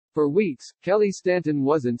For weeks, Kelly Stanton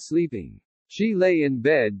wasn't sleeping. She lay in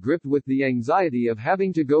bed gripped with the anxiety of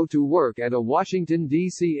having to go to work at a Washington,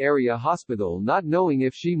 D.C. area hospital, not knowing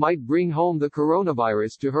if she might bring home the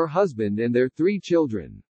coronavirus to her husband and their 3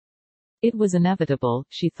 children. It was inevitable,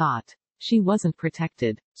 she thought. She wasn't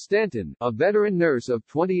protected. Stanton, a veteran nurse of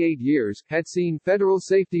 28 years, had seen federal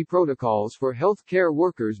safety protocols for health care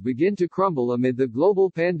workers begin to crumble amid the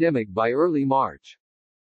global pandemic by early March.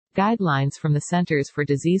 Guidelines from the Centers for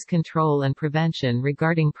Disease Control and Prevention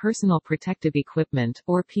regarding personal protective equipment,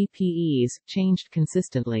 or PPEs, changed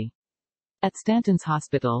consistently. At Stanton's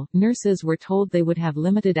hospital, nurses were told they would have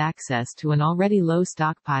limited access to an already low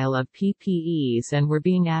stockpile of PPEs and were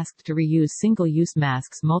being asked to reuse single-use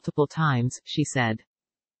masks multiple times, she said.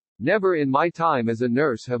 Never in my time as a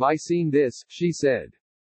nurse have I seen this, she said.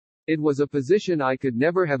 It was a position I could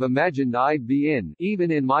never have imagined I'd be in,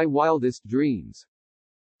 even in my wildest dreams.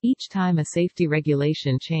 Each time a safety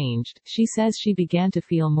regulation changed, she says she began to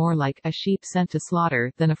feel more like a sheep sent to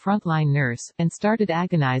slaughter than a frontline nurse, and started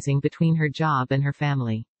agonizing between her job and her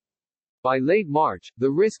family. By late March, the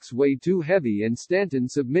risks weighed too heavy and Stanton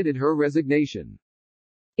submitted her resignation.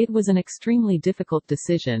 It was an extremely difficult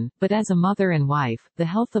decision, but as a mother and wife, the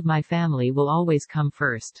health of my family will always come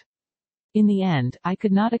first. In the end, I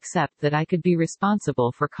could not accept that I could be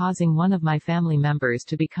responsible for causing one of my family members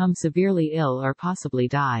to become severely ill or possibly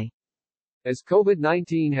die. As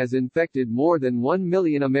COVID-19 has infected more than 1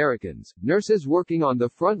 million Americans, nurses working on the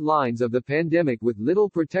front lines of the pandemic with little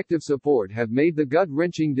protective support have made the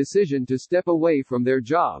gut-wrenching decision to step away from their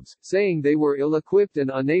jobs, saying they were ill-equipped and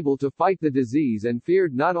unable to fight the disease and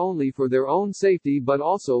feared not only for their own safety but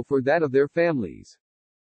also for that of their families.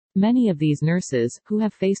 Many of these nurses, who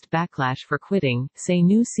have faced backlash for quitting, say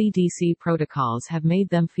new CDC protocols have made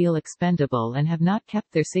them feel expendable and have not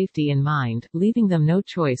kept their safety in mind, leaving them no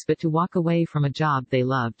choice but to walk away from a job they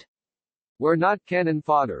loved. We're not cannon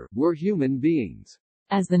fodder, we're human beings.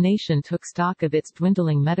 As the nation took stock of its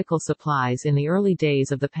dwindling medical supplies in the early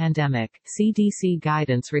days of the pandemic, CDC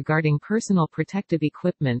guidance regarding personal protective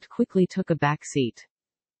equipment quickly took a back seat.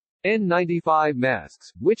 N95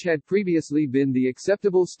 masks, which had previously been the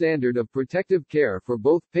acceptable standard of protective care for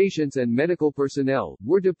both patients and medical personnel,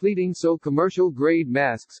 were depleting, so commercial-grade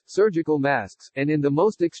masks, surgical masks, and in the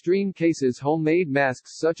most extreme cases homemade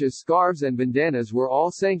masks such as scarves and bandanas were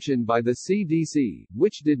all sanctioned by the CDC,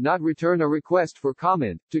 which did not return a request for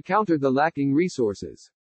comment, to counter the lacking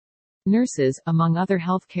resources. Nurses, among other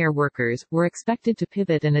healthcare workers, were expected to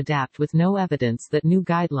pivot and adapt with no evidence that new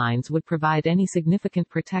guidelines would provide any significant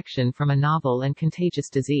protection from a novel and contagious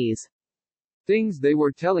disease. Things they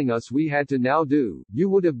were telling us we had to now do. You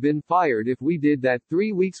would have been fired if we did that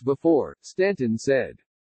 3 weeks before, Stanton said.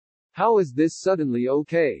 How is this suddenly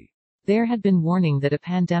okay? There had been warning that a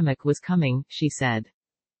pandemic was coming, she said.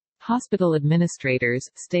 Hospital administrators,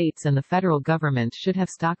 states and the federal government should have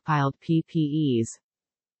stockpiled PPEs.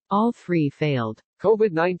 All 3 failed.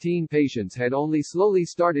 COVID-19 patients had only slowly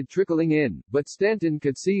started trickling in, but Stanton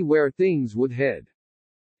could see where things would head.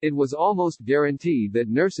 It was almost guaranteed that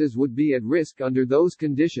nurses would be at risk under those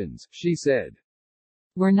conditions, she said.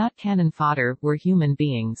 We're not cannon fodder, we're human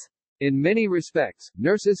beings. In many respects,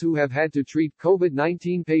 nurses who have had to treat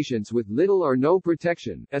COVID-19 patients with little or no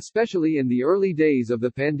protection, especially in the early days of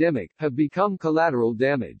the pandemic, have become collateral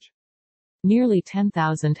damage. Nearly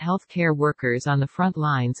 10,000 healthcare workers on the front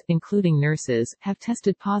lines, including nurses, have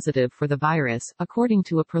tested positive for the virus, according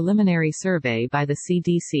to a preliminary survey by the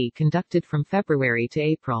CDC conducted from February to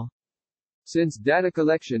April. Since data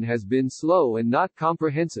collection has been slow and not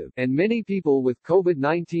comprehensive, and many people with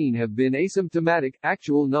COVID-19 have been asymptomatic,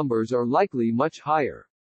 actual numbers are likely much higher.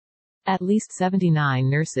 At least 79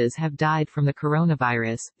 nurses have died from the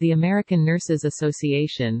coronavirus, the American Nurses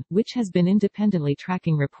Association, which has been independently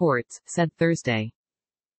tracking reports, said Thursday.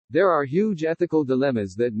 There are huge ethical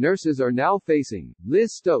dilemmas that nurses are now facing,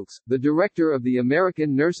 Liz Stokes, the director of the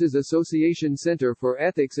American Nurses Association Center for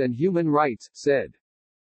Ethics and Human Rights, said.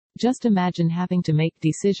 Just imagine having to make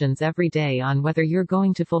decisions every day on whether you're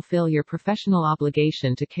going to fulfill your professional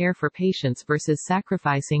obligation to care for patients versus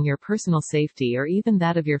sacrificing your personal safety or even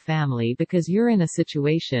that of your family because you're in a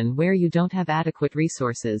situation where you don't have adequate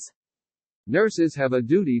resources. Nurses have a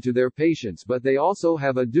duty to their patients, but they also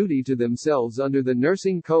have a duty to themselves under the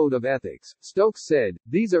Nursing Code of Ethics, Stokes said.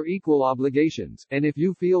 These are equal obligations, and if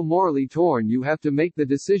you feel morally torn, you have to make the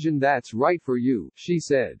decision that's right for you, she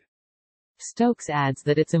said. Stokes adds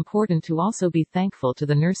that it's important to also be thankful to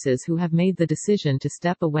the nurses who have made the decision to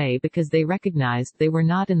step away because they recognized they were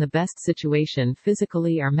not in the best situation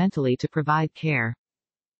physically or mentally to provide care.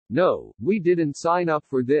 No, we didn't sign up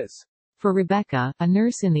for this. For Rebecca, a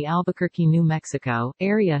nurse in the Albuquerque, New Mexico,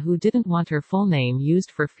 area who didn't want her full name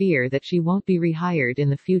used for fear that she won't be rehired in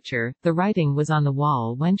the future, the writing was on the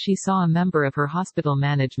wall when she saw a member of her hospital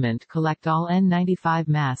management collect all N95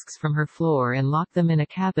 masks from her floor and lock them in a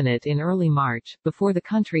cabinet in early March, before the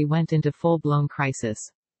country went into full-blown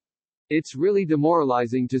crisis. It's really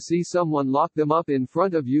demoralizing to see someone lock them up in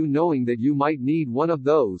front of you knowing that you might need one of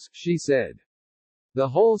those, she said. The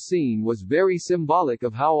whole scene was very symbolic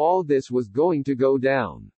of how all this was going to go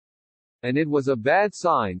down. And it was a bad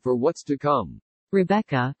sign for what's to come.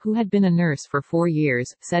 Rebecca, who had been a nurse for 4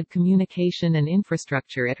 years, said communication and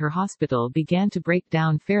infrastructure at her hospital began to break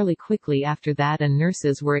down fairly quickly after that, and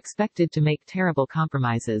nurses were expected to make terrible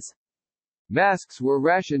compromises. Masks were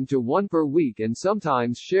rationed to 1 per week and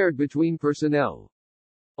sometimes shared between personnel.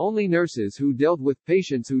 Only nurses who dealt with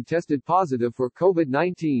patients who tested positive for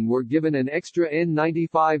COVID-19 were given an extra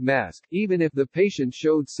N95 mask, even if the patient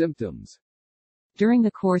showed symptoms. During the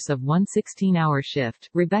course of one 16-hour shift,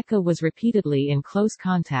 Rebecca was repeatedly in close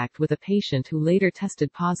contact with a patient who later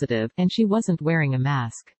tested positive, and she wasn't wearing a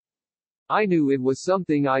mask. I knew it was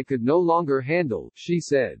something I could no longer handle, she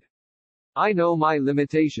said. I know my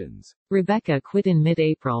limitations. Rebecca quit in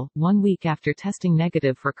mid-April, 1 week after testing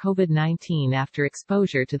negative for COVID-19 after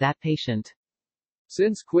exposure to that patient.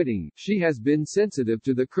 Since quitting, she has been sensitive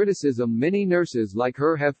to the criticism many nurses like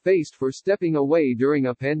her have faced for stepping away during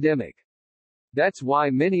a pandemic. That's why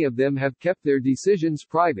many of them have kept their decisions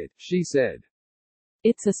private, she said.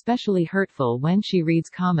 It's especially hurtful when she reads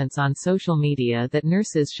comments on social media that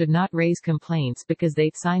nurses should not raise complaints because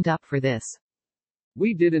they'd signed up for this.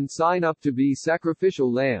 We didn't sign up to be sacrificial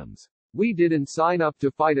lambs. We didn't sign up to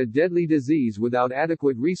fight a deadly disease without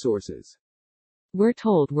adequate resources. We're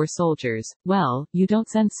told we're soldiers. Well, you don't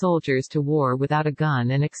send soldiers to war without a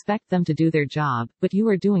gun and expect them to do their job, but you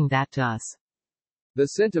are doing that to us. The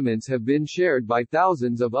sentiments have been shared by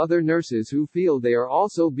thousands of other nurses who feel they are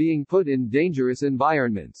also being put in dangerous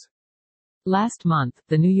environments. Last month,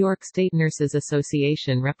 the New York State Nurses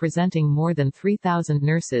Association, representing more than 3,000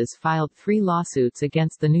 nurses, filed 3 lawsuits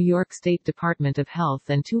against the New York State Department of Health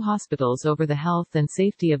and 2 hospitals over the health and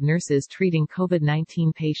safety of nurses treating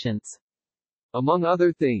COVID-19 patients. Among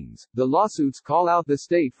other things, the lawsuits call out the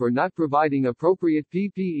state for not providing appropriate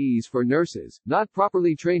PPEs for nurses, not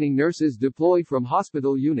properly training nurses deployed from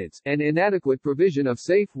hospital units, and inadequate provision of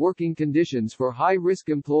safe working conditions for high-risk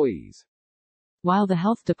employees. While the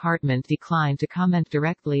health department declined to comment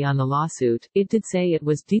directly on the lawsuit, it did say it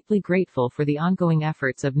was deeply grateful for the ongoing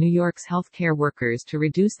efforts of New York's healthcare workers to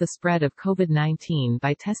reduce the spread of COVID-19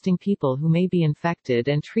 by testing people who may be infected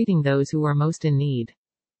and treating those who are most in need.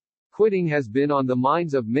 Quitting has been on the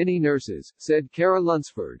minds of many nurses, said Kara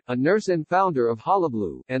Lunsford, a nurse and founder of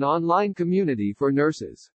Hullabaloo, an online community for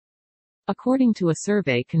nurses. According to a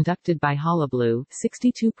survey conducted by Hullabaloo,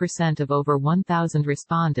 62% of over 1,000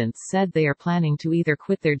 respondents said they are planning to either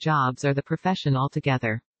quit their jobs or the profession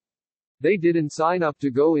altogether. They didn't sign up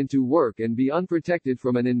to go into work and be unprotected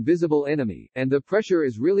from an invisible enemy, and the pressure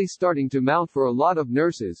is really starting to mount for a lot of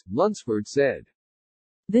nurses, Lunsford said.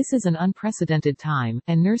 This is an unprecedented time,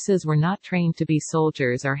 and nurses were not trained to be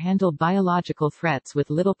soldiers or handle biological threats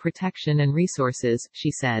with little protection and resources,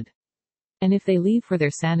 she said. And if they leave for their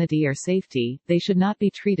sanity or safety, they should not be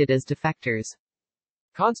treated as defectors.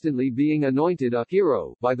 Constantly being anointed a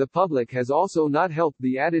hero by the public has also not helped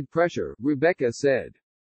the added pressure, Rebecca said.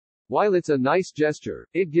 While it's a nice gesture,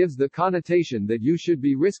 it gives the connotation that you should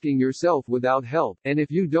be risking yourself without help, and if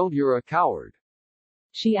you don't, you're a coward.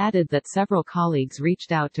 She added that several colleagues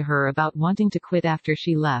reached out to her about wanting to quit after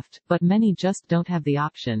she left, but many just don't have the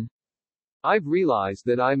option. I've realized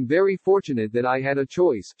that I'm very fortunate that I had a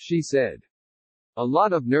choice, she said. A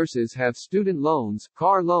lot of nurses have student loans,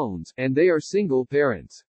 car loans, and they are single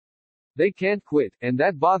parents. They can't quit, and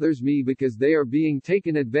that bothers me because they are being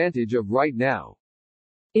taken advantage of right now.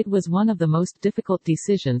 It was one of the most difficult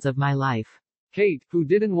decisions of my life. Kate, who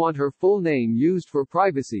didn't want her full name used for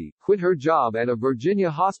privacy, quit her job at a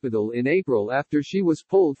Virginia hospital in April after she was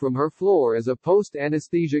pulled from her floor as a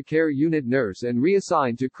post-anesthesia care unit nurse and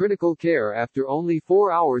reassigned to critical care after only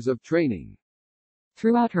 4 hours of training.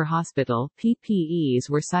 Throughout her hospital, PPEs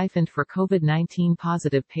were siphoned for COVID-19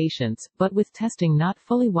 positive patients, but with testing not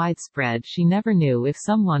fully widespread, she never knew if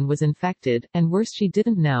someone was infected, and worse, she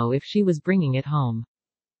didn't know if she was bringing it home.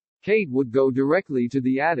 Kate would go directly to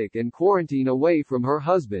the attic and quarantine away from her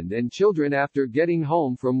husband and children after getting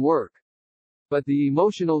home from work. But the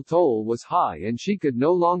emotional toll was high and she could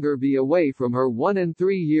no longer be away from her 1- and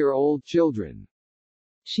 3-year-old children.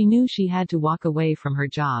 She knew she had to walk away from her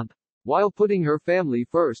job. While putting her family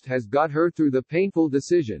first has got her through the painful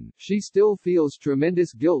decision, she still feels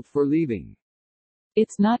tremendous guilt for leaving.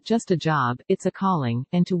 It's not just a job, it's a calling,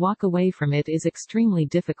 and to walk away from it is extremely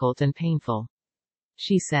difficult and painful.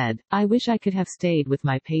 She said, I wish I could have stayed with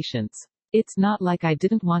my patients. It's not like I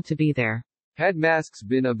didn't want to be there. Had masks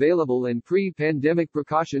been available and pre-pandemic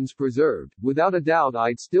precautions preserved, without a doubt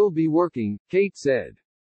I'd still be working, Kate said.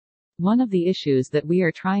 One of the issues that we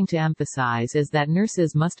are trying to emphasize is that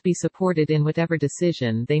nurses must be supported in whatever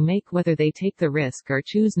decision they make, whether they take the risk or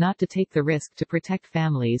choose not to take the risk to protect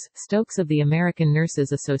families, Stokes of the American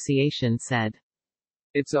Nurses Association said.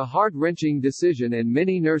 It's a heart-wrenching decision and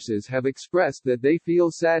many nurses have expressed that they feel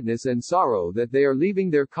sadness and sorrow that they are leaving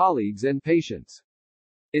their colleagues and patients.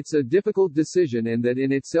 It's a difficult decision and that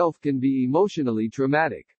in itself can be emotionally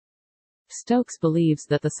traumatic. Stokes believes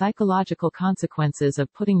that the psychological consequences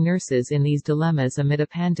of putting nurses in these dilemmas amid a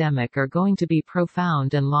pandemic are going to be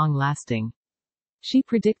profound and long-lasting. She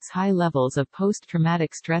predicts high levels of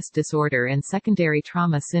post-traumatic stress disorder and secondary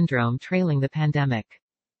trauma syndrome trailing the pandemic.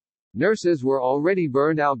 Nurses were already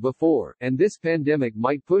burned out before, and this pandemic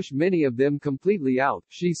might push many of them completely out,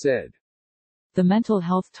 she said. The mental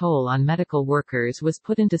health toll on medical workers was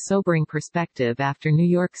put into sobering perspective after New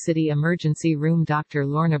York City emergency room doctor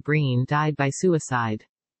Lorna Breen died by suicide.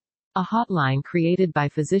 A hotline created by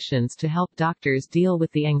physicians to help doctors deal with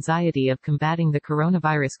the anxiety of combating the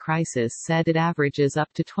coronavirus crisis said it averages up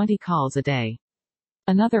to 20 calls a day.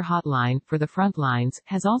 Another hotline, for the front lines,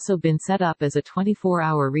 has also been set up as a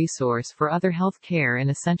 24-hour resource for other health care and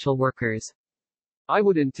essential workers. I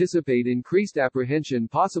would anticipate increased apprehension,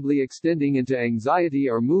 possibly extending into anxiety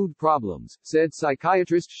or mood problems, said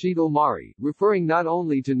psychiatrist Sheetal Mari, referring not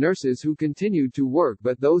only to nurses who continued to work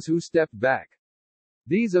but those who stepped back.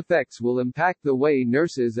 These effects will impact the way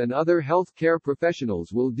nurses and other health care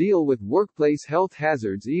professionals will deal with workplace health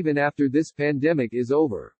hazards even after this pandemic is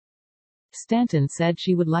over. Stanton said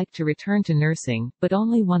she would like to return to nursing, but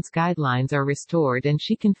only once guidelines are restored and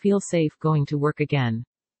she can feel safe going to work again.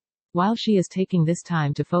 While she is taking this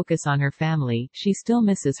time to focus on her family, she still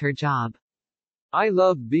misses her job. I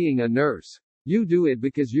loved being a nurse. You do it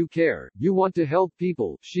because you care, you want to help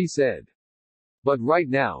people, she said. But right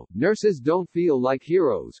now, nurses don't feel like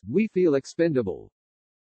heroes, we feel expendable.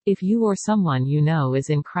 If you or someone you know is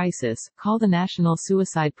in crisis, call the National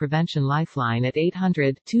Suicide Prevention Lifeline at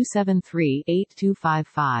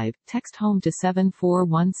 800-273-8255, text HOME to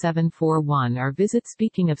 741741 or visit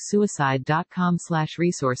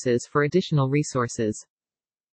speakingofsuicide.com/resources for additional resources.